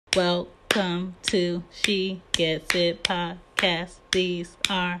Welcome to She Gets It podcast. These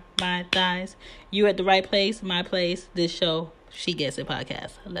are my thighs. You at the right place, my place. This show, She Gets It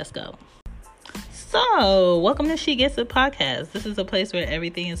podcast. Let's go. So, welcome to She Gets It podcast. This is a place where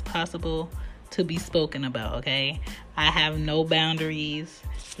everything is possible to be spoken about, okay? I have no boundaries.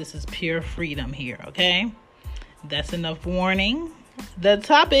 This is pure freedom here, okay? That's enough warning. The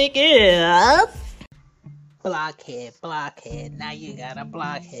topic is blockhead. Now you got a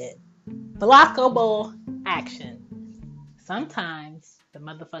blockhead. Blockable action. Sometimes the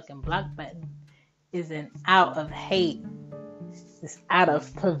motherfucking block button isn't out of hate. It's out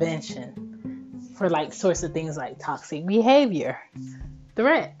of prevention for sorts of things like toxic behavior,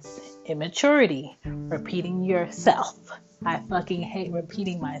 threats, immaturity, repeating yourself. I fucking hate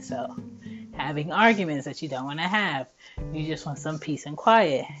repeating myself. Having arguments that you don't want to have. You just want some peace and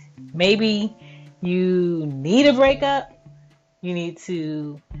quiet. Maybe you need a breakup. You need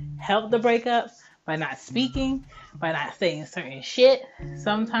to help the breakup by not speaking, by not saying certain shit.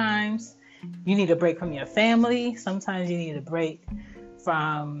 Sometimes you need a break from your family. Sometimes you need a break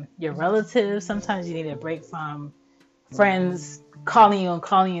from your relatives. Sometimes you need a break from friends calling you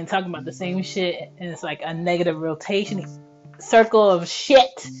and talking about the same shit. And it's like a negative rotation circle of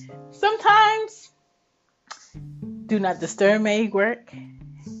shit. Sometimes do not disturb may work.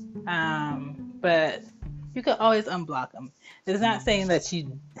 But you can always unblock them. It's not saying that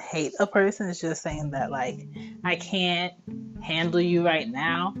you hate a person. It's just saying that I can't handle you right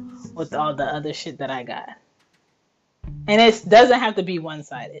now with all the other shit that I got. And it doesn't have to be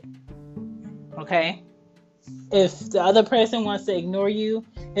one-sided. Okay? If the other person wants to ignore you,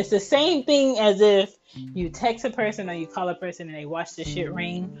 it's the same thing as if you text a person or you call a person and they watch the shit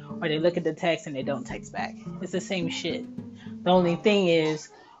rain, or they look at the text and they don't text back. It's the same shit. The only thing is,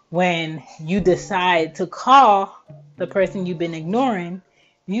 when you decide to call the person you've been ignoring,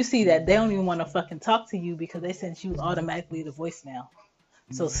 you see that they don't even want to fucking talk to you because they sent you automatically the voicemail.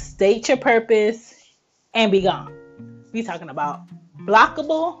 So state your purpose and be gone. We talking about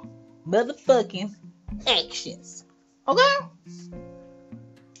blockable motherfucking actions. Okay?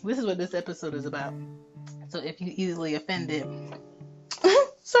 This is what this episode is about. So if you easily offended,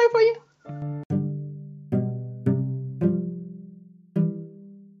 sorry for you.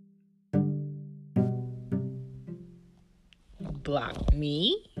 Block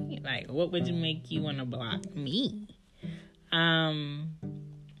me? What would make you want to block me?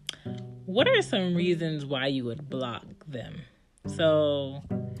 What are some reasons why you would block them? So,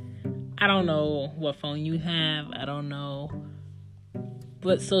 I don't know what phone you have. I don't know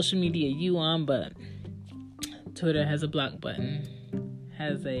what social media you on, but Twitter has a block button,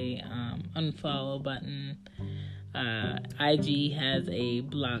 has a unfollow button. IG has a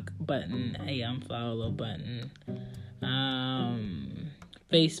block button, a unfollow button.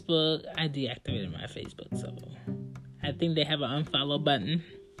 Facebook, I deactivated my Facebook, so I think they have an unfollow button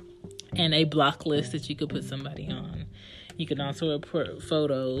and a block list that you could put somebody on. You can also report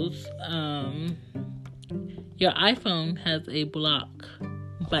photos. Your iPhone has a block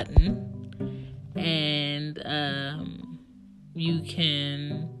button, and you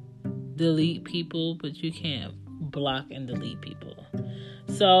can delete people, but you can't block and delete people.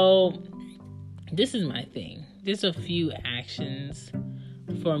 So this is my thing. There's a few actions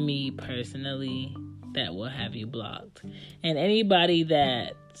for me personally that will have you blocked. And anybody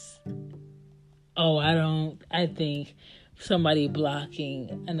that's, I think somebody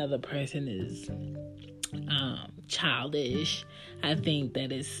blocking another person is childish. I think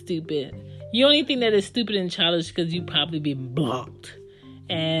that is stupid. You only think that is stupid and childish because you probably been blocked.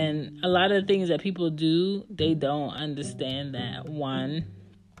 And a lot of things that people do, they don't understand that. One,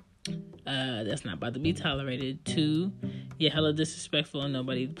 that's not about to be tolerated. 2, you're hella disrespectful and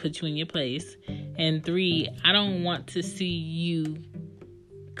nobody put you in your place. And 3, I don't want to see you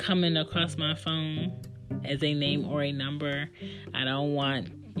coming across my phone as a name or a number. I don't want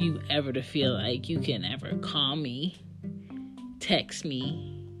you ever to feel like you can ever call me, text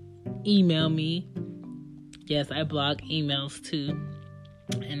me, email me. Yes, I block emails too,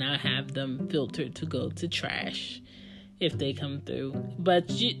 and I have them filtered to go to trash if they come through.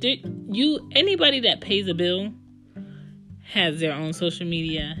 But anybody that pays a bill has their own social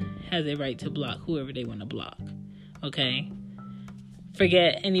media, has a right to block whoever they want to block. Okay?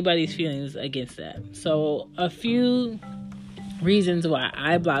 Forget anybody's feelings against that. So a few reasons why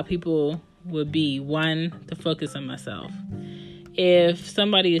I block people would be, 1, to focus on myself. If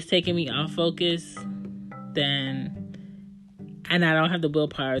somebody is taking me off focus, and I don't have the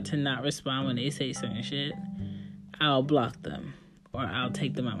willpower to not respond when they say certain shit, I'll block them or I'll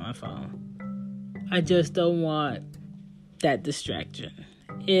take them out my phone. I just don't want that distraction.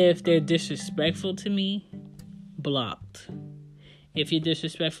 If they're disrespectful to me, blocked. If you're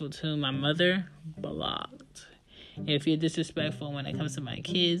disrespectful to my mother, blocked. If you're disrespectful when it comes to my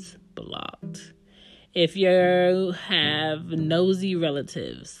kids, blocked. If you have nosy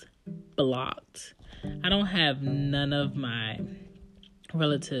relatives, blocked. I don't have none of my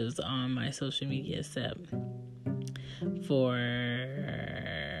relatives on my social media except for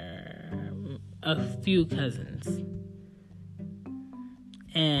a few cousins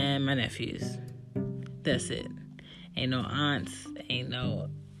and my nephews. That's it. Ain't no aunts, ain't no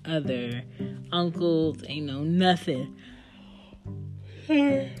other uncles, ain't no nothing.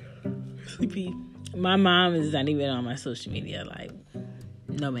 Sleepy. My mom is not even on my social media. Like,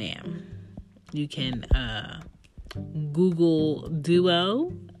 no ma'am. You can Google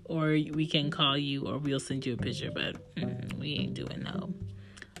Duo, or we can call you, or we'll send you a picture, but we ain't doing no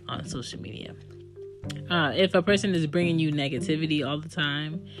on social media. If a person is bringing you negativity all the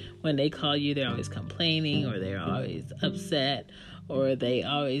time, when they call you, they're always complaining, or they're always upset, or they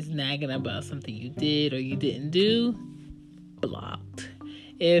always nagging about something you did or you didn't do, blocked.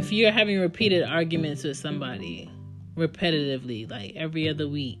 If you're having repeated arguments with somebody repetitively, like every other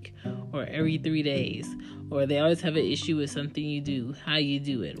week or every 3 days, or they always have an issue with something you do, how you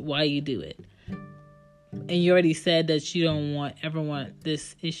do it, why you do it, and you already said that you don't ever want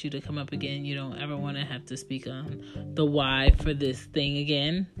this issue to come up again, you don't ever want to have to speak on the why for this thing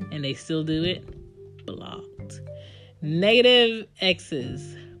again, and they still do it, blocked. Negative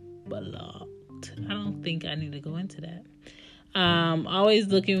exes, blocked. I don't think I need to go into that. Always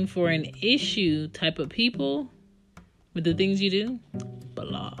looking for an issue type of people with the things you do,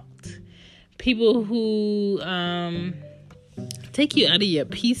 blocked. People who take you out of your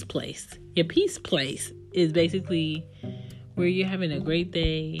peace place. Your peace place is basically where you're having a great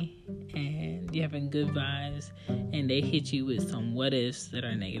day and you're having good vibes, and they hit you with some what ifs that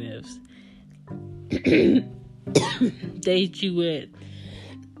are negatives. They hit you with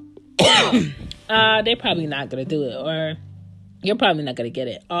they're probably not gonna do it, or you're probably not gonna get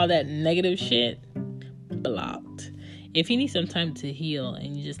it. All that negative shit, blocked. If you need some time to heal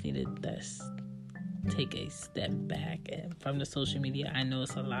and you just need to take a step back from the social media, I know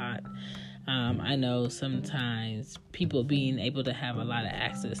it's a lot. I know sometimes people being able to have a lot of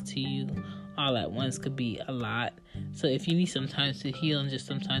access to you all at once could be a lot. So if you need some time to heal and just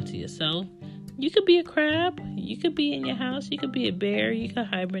some time to yourself, you could be a crab, you could be in your house, you could be a bear, you could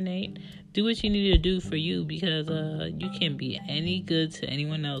hibernate. Do what you need to do for you, because you can't be any good to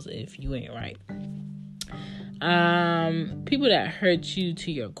anyone else if you ain't right. People that hurt you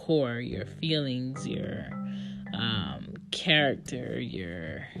to your core, your feelings, your character,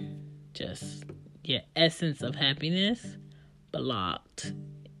 your essence of happiness, blocked.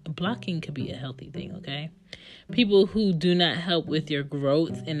 Blocking could be a healthy thing, okay? People who do not help with your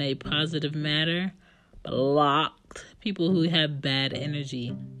growth in a positive manner, blocked. People who have bad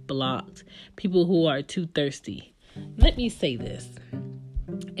energy, blocked. People who are too thirsty. Let me say this.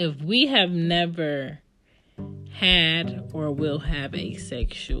 If we have never had or will have a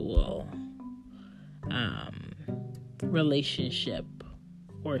sexual relationship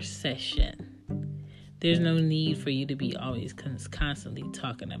or session, there's no need for you to be always constantly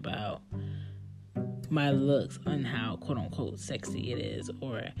talking about my looks and how quote unquote sexy it is,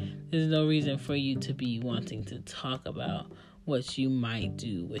 or there's no reason for you to be wanting to talk about what you might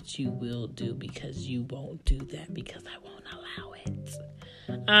do, what you will do, because you won't do that, because I won't allow it.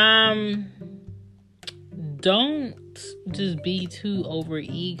 Don't just be too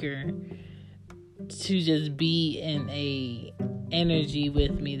overeager to just be in a energy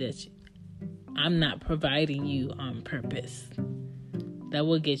with me that I'm not providing you on purpose. That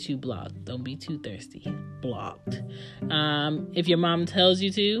will get you blocked. Don't be too thirsty. Blocked. If your mom tells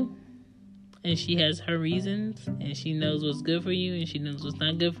you to, and she has her reasons, and she knows what's good for you, and she knows what's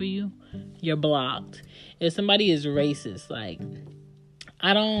not good for you, you're blocked. If somebody is racist, like,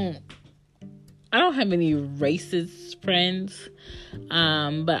 I don't have any racist friends,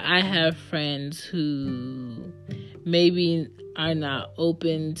 but I have friends who maybe are not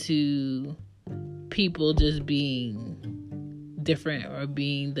open to people just being different or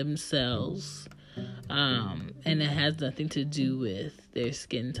being themselves, and it has nothing to do with their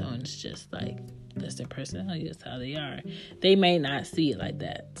skin tone. It's just like, that's their personality, that's how they are. They may not see it like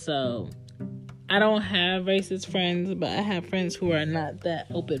that. So I don't have racist friends, but I have friends who are not that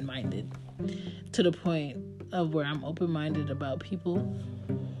open-minded to the point of where I'm open-minded about people.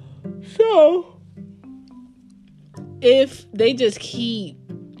 So if they just keep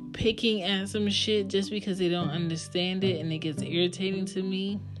picking at some shit just because they don't understand it and it gets irritating to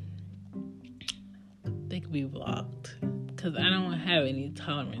me, they could be blocked. because I don't have any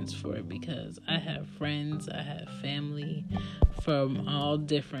tolerance for it, because I have friends, I have family from all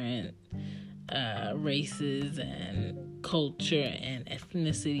different races and culture and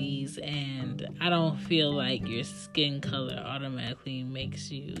ethnicities, and I don't feel like your skin color automatically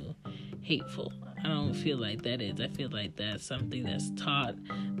makes you hateful. I don't feel like that is. I feel like that's something that's taught,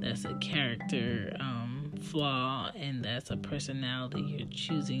 that's a character flaw, and that's a personality you're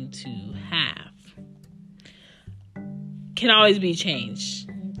choosing to have. Can always be changed.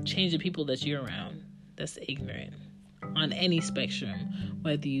 Change the people that you're around. That's ignorant. On any spectrum,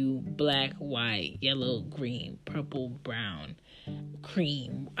 whether you black, white, yellow, green, purple, brown,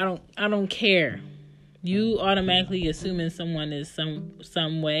 cream, I don't care. You automatically assuming someone is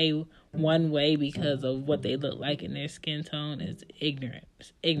some way, one way, because of what they look like in their skin tone is ignorant.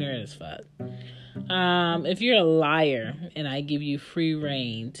 It's ignorant as fuck. If you're a liar and I give you free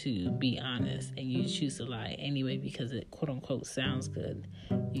reign to be honest and you choose to lie anyway because it quote unquote sounds good,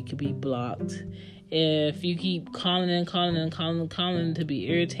 you could be blocked. If you keep calling to be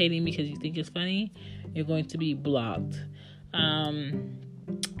irritating because you think it's funny, you're going to be blocked.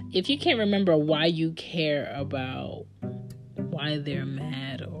 If you can't remember why you care about why they're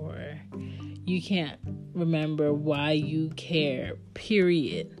mad, or you can't remember why you care,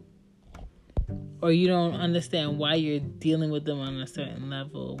 period, or you don't understand why you're dealing with them on a certain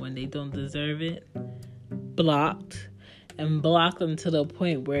level when they don't deserve it, blocked. And block them to the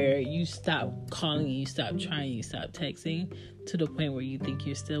point where you stop calling, you stop trying, you stop texting, to the point where you think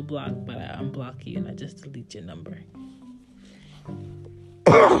you're still blocked, but I unblock you and I just delete your number.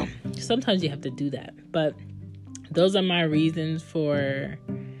 Sometimes you have to do that, but those are my reasons for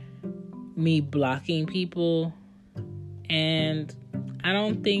me blocking people, and I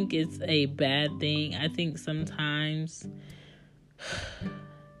don't think it's a bad thing. I think sometimes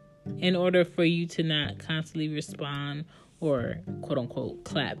in order for you to not constantly respond or quote unquote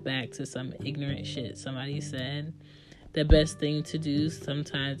clap back to some ignorant shit somebody said, the best thing to do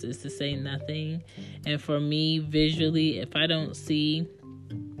sometimes is to say nothing. And for me, visually, if I don't see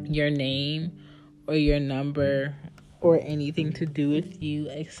your name or your number or anything to do with you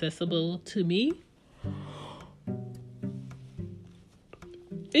accessible to me,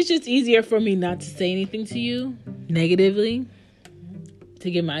 it's just easier for me not to say anything to you negatively,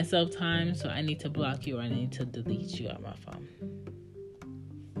 to give myself time. So I need to block you, or I need to delete you out my phone.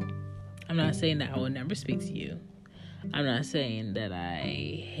 I'm not saying that I will never speak to you. I'm not saying that I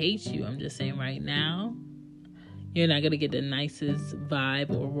hate you. I'm just saying right now, you're not going to get the nicest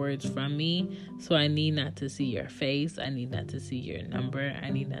vibe or words from me. So I need not to see your face. I need not to see your number. I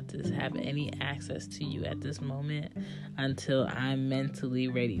need not to have any access to you at this moment until I'm mentally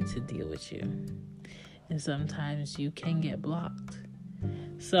ready to deal with you. And sometimes you can get blocked.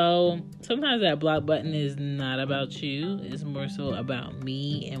 So sometimes that block button is not about you. It's more so about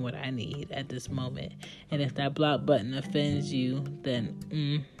me and what I need at this moment. And if that block button offends you,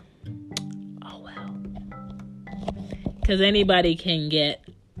 then oh well. Because anybody can get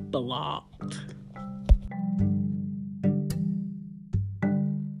blocked.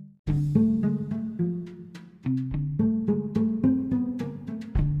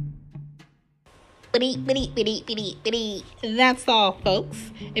 That's all,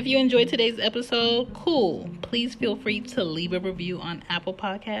 folks. If you enjoyed today's episode, cool. Please feel free to leave a review on Apple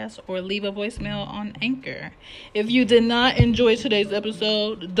Podcasts or leave a voicemail on Anchor. If you did not enjoy today's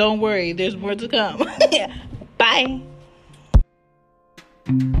episode, don't worry. There's more to come. Bye.